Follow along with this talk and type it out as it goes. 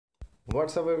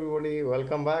What's up, everybody?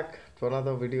 Welcome back to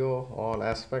another video on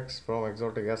aspects from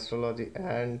exotic astrology,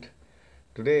 and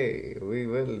today we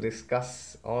will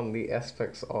discuss on the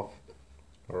aspects of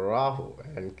Rahu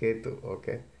and Ketu.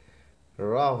 Okay,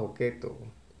 Rahu Ketu,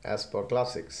 as per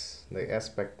classics, they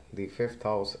aspect the fifth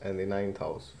house and the ninth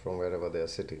house from wherever they are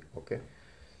sitting. Okay,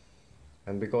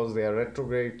 and because they are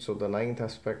retrograde, so the ninth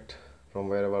aspect from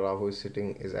wherever Rahu is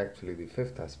sitting is actually the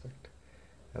fifth aspect,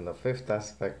 and the fifth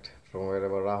aspect from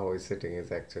wherever Rahu is sitting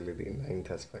is actually the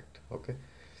ninth aspect. Okay,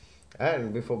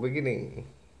 and before beginning,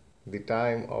 the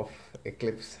time of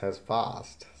eclipse has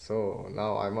passed, so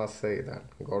now I must say that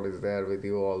God is there with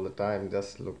you all the time.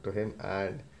 Just look to him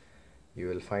and you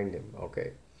will find him.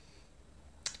 Okay,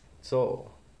 so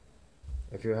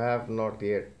if you have not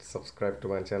yet subscribed to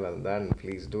my channel, then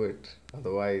please do it,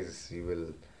 otherwise you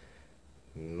will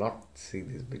not see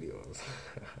these videos.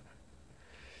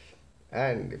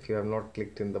 And if you have not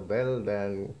clicked in the bell,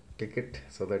 then click it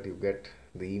so that you get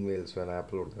the emails when I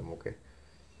upload them. Okay,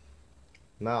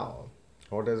 now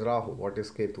what is Rahu, what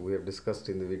is Ketu, we have discussed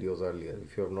in the videos earlier.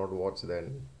 If you have not watched,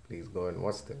 then please go and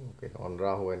watch them. Okay, on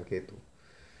Rahu and Ketu.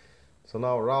 So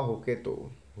now Rahu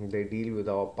Ketu, they deal with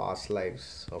our past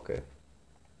lives. Okay,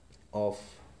 of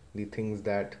the things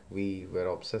that we were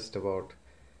obsessed about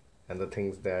and the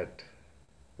things that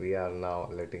we are now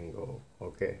letting go.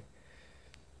 Okay,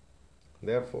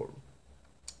 therefore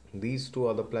these two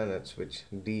are the planets which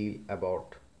deal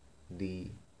about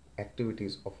the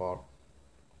activities of our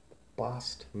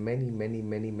past many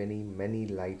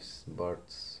lives,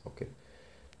 births. Okay,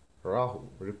 Rahu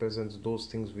represents those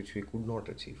things which we could not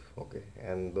achieve. Okay,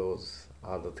 and those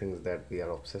are the things that we are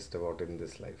obsessed about in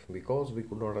this life because we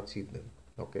could not achieve them.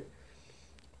 Okay,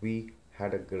 we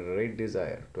had a great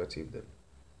desire to achieve them.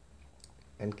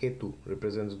 And Ketu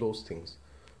represents those things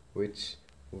which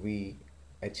we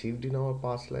achieved in our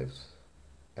past lives,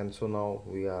 and so now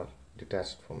we are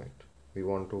detached from it. We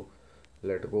want to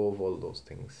let go of all those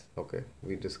things. Okay,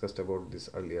 we discussed about this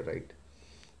earlier, right?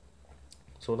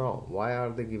 So now why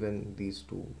are they given these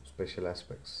two special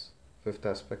aspects, fifth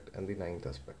aspect and the ninth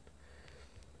aspect?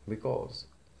 Because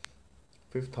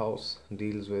fifth house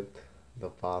deals with the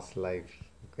past life.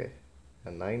 Okay,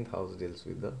 and ninth house deals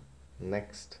with the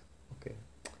next. Okay,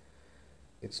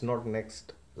 it's not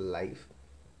next life,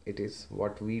 it is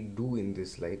what we do in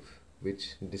this life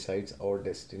which decides our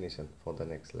destination for the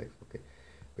next life. Okay,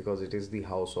 because it is the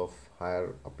house of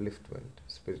higher upliftment,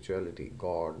 spirituality,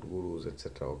 God, gurus,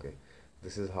 etc. Okay,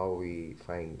 this is how we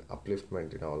find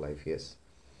upliftment in our life. Yes,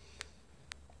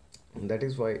 that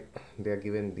is why they are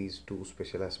given these two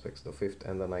special aspects, the fifth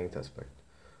and the ninth aspect,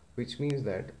 which means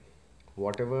that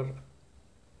whatever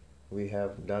we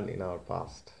have done in our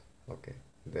past, okay,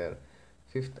 their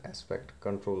fifth aspect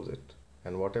controls it,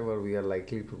 and whatever we are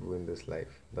likely to do in this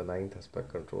life, the ninth aspect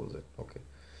controls it. Okay,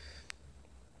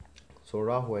 so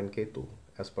Rahu and Ketu,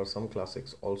 as per some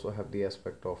classics, also have the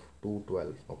aspect of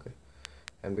 212. Okay,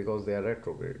 and because they are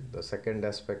retrograde, the second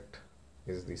aspect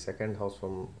is the second house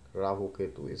from Rahu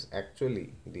Ketu is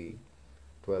actually the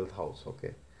 12th house.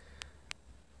 Okay,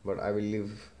 but I will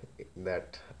leave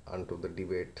that unto the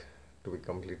debate to be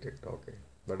completed. Okay,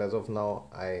 but as of now,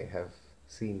 I have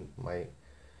seen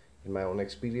in my own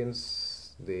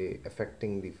experience, they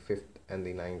affecting the fifth and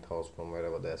the ninth house from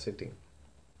wherever they are sitting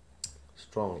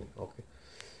strongly. Okay,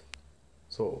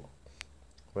 so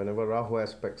whenever Rahu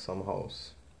aspects some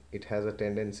house, it has a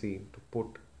tendency to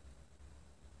put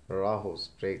Rahu's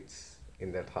traits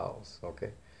in that house.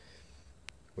 Okay,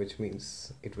 which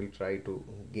means it will try to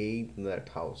gain that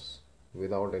house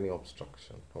without any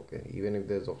obstruction. Okay, even if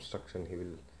there's obstruction, he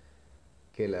will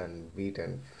kill and beat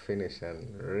and finish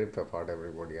and rip apart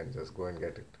everybody and just go and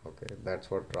get it. Okay, that's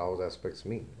what Rahu's aspects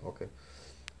mean. Okay,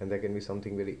 and there can be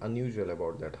something very unusual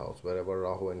about that house wherever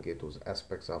Rahu and Ketu's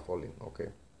aspects are falling. Okay,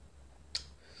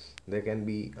 there can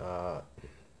be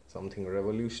something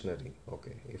revolutionary.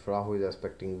 Okay, if Rahu is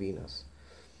aspecting Venus,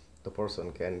 the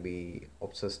person can be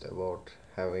obsessed about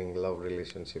having love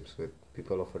relationships with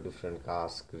people of a different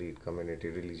caste, creed, community,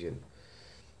 religion.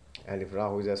 And if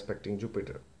Rahu is aspecting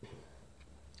Jupiter,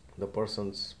 the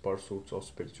person's pursuits of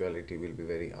spirituality will be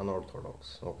very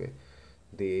unorthodox. Okay,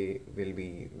 they will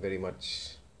be very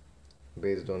much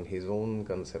based on his own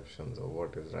conceptions of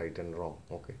what is right and wrong.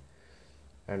 Okay,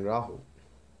 and Rahu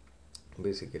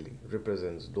basically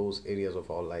represents those areas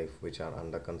of our life which are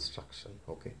under construction.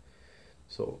 Okay,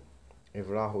 so if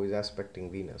Rahu is aspecting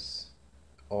Venus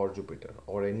or Jupiter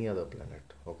or any other planet,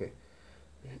 okay,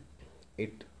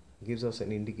 it gives us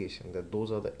an indication that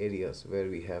those are the areas where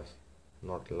we have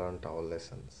not learnt our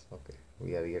lessons. Okay,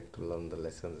 we are yet to learn the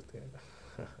lessons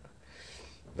there.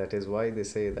 That is why they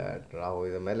say that Rahu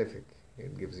is a malefic.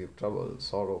 It gives you trouble,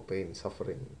 sorrow, pain,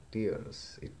 suffering,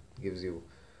 tears. It gives you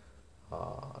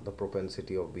the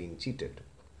propensity of being cheated.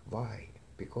 Why?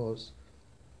 Because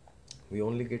we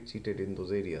only get cheated in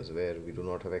those areas where we do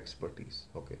not have expertise.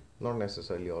 Okay, not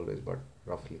necessarily always, but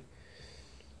roughly.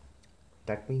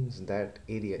 That means that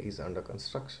area is under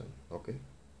construction. Okay,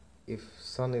 if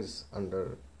Sun is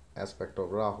under aspect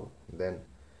of Rahu, then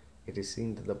it is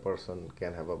seen that the person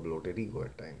can have a bloated ego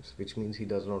at times, which means he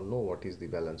does not know what is the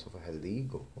balance of a healthy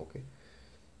ego. Okay,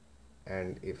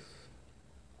 and if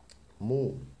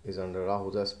Moon is under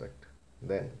Rahu's aspect,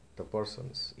 then the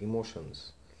person's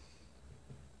emotions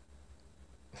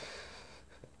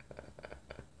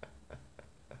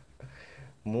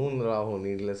Moon Rahu,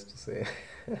 needless to say.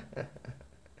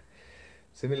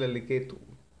 Similarly,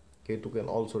 Ketu can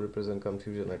also represent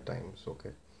confusion at times.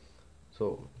 Okay,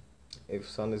 so if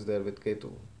Sun is there with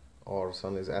Ketu, or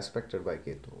Sun is aspected by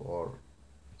Ketu, or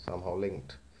somehow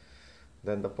linked,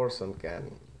 then the person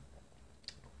can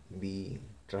be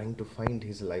trying to find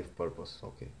his life purpose.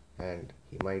 Okay, and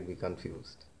he might be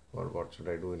confused, or what should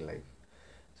I do in life.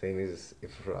 Same is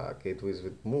if Ketu is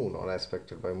with Moon or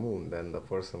aspected by Moon, then the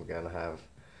person can have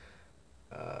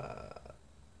uh,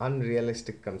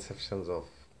 unrealistic conceptions of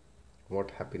what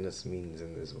happiness means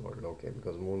in this world. Okay,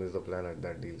 because Moon is the planet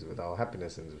that deals with our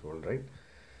happiness in this world, right?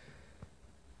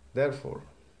 Therefore,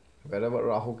 wherever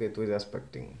Rahu Ketu is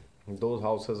aspecting, those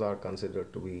houses are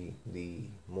considered to be the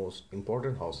most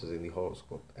important houses in the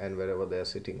horoscope, and wherever they are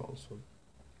sitting also.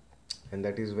 And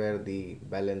that is where the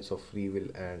balance of free will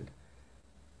and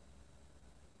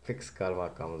fixed karma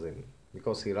comes in.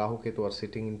 Because see, Rahu Ketu are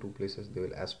sitting in two places, they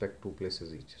will aspect two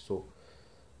places each. So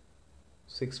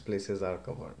 6 places are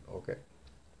covered. Okay,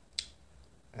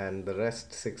 and the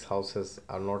rest 6 houses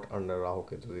are not under Rahu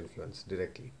Ketu's influence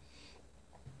directly.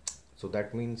 So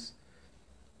that means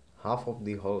half of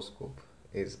the horoscope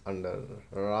is under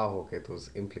Rahu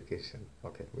Ketu's implication.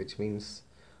 Okay, which means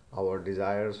our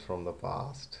desires from the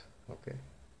past, okay,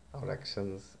 our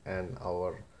actions and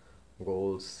our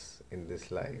goals in this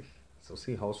life. So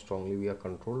see how strongly we are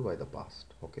controlled by the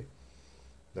past. Okay,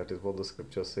 that is what the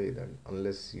scriptures say, that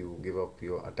unless you give up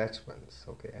your attachments,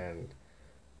 okay, and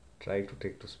try to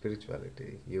take to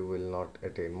spirituality, you will not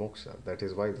attain moksha. That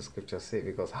is why the scriptures say,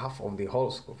 because half of the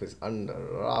horoscope is under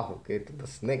Rahu Ketu, the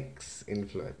snake's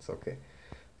influence. Okay,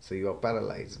 so you are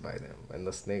paralyzed by them. When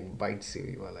the snake bites you,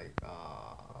 you are like,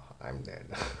 I'm dead.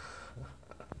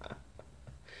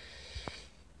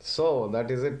 So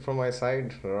that is it from my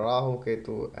side. Rahu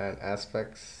Ketu and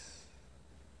aspects.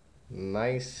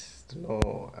 Nice to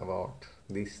know about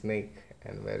the snake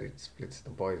and where it splits the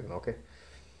poison. Okay,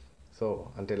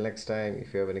 so until next time,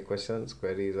 if you have any questions,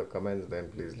 queries or comments, then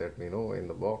please let me know in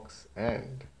the box.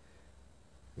 And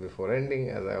before ending,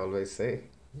 as I always say,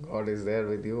 God is there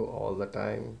with you all the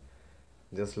time.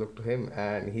 Just look to him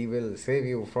and he will save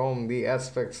you from the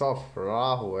aspects of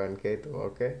Rahu and Ketu.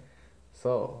 Okay,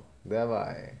 so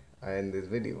thereby I end this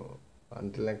video.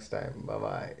 Until next time, bye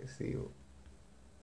bye, see you.